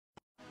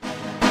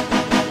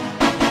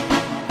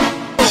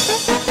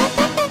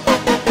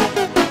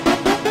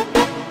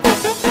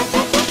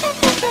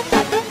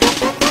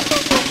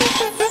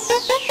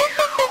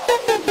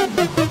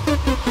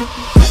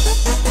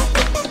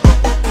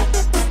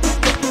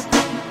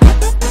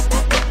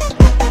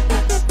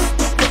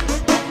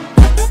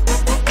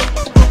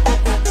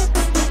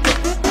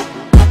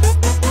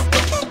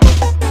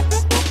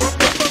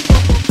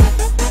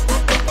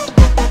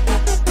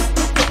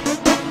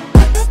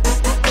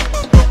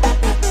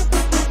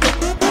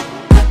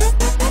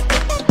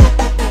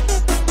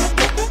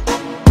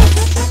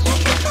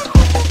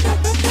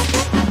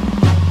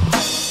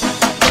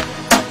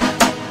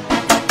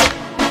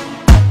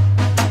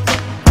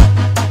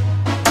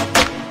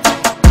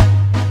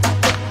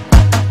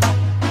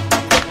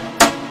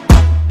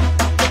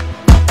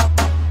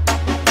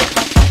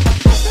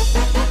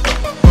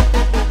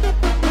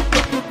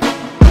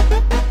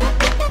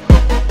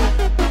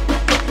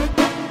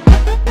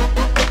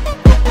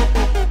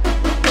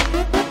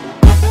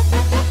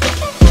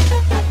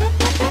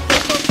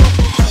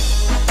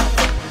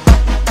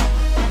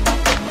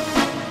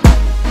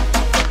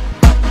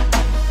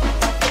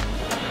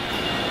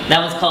That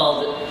one's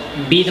called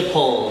Be the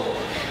Pole.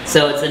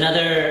 So it's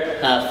another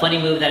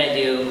funny move that I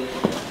do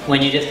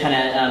when you're just kind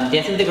of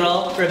dancing with the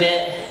girl for a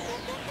bit,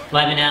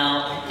 vibing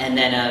out, and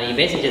then you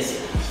basically just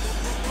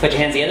put your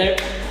hands together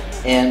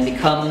and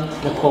become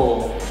the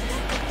pole.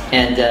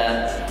 And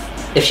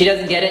if she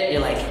doesn't get it,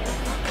 you're like,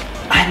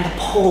 I'm the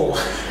pole,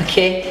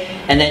 okay?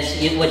 And then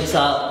what you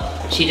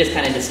saw, she just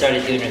kind of just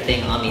started doing her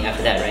thing on me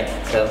after that, right?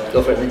 So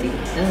go for it, Lindsay.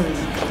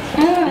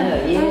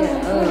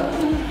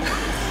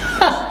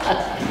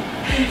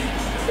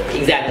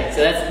 Exactly.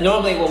 So that's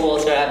normally what will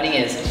start happening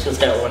is she'll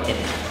start working.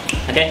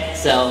 Okay?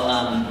 So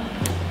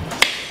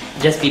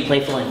just be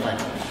playful and fun.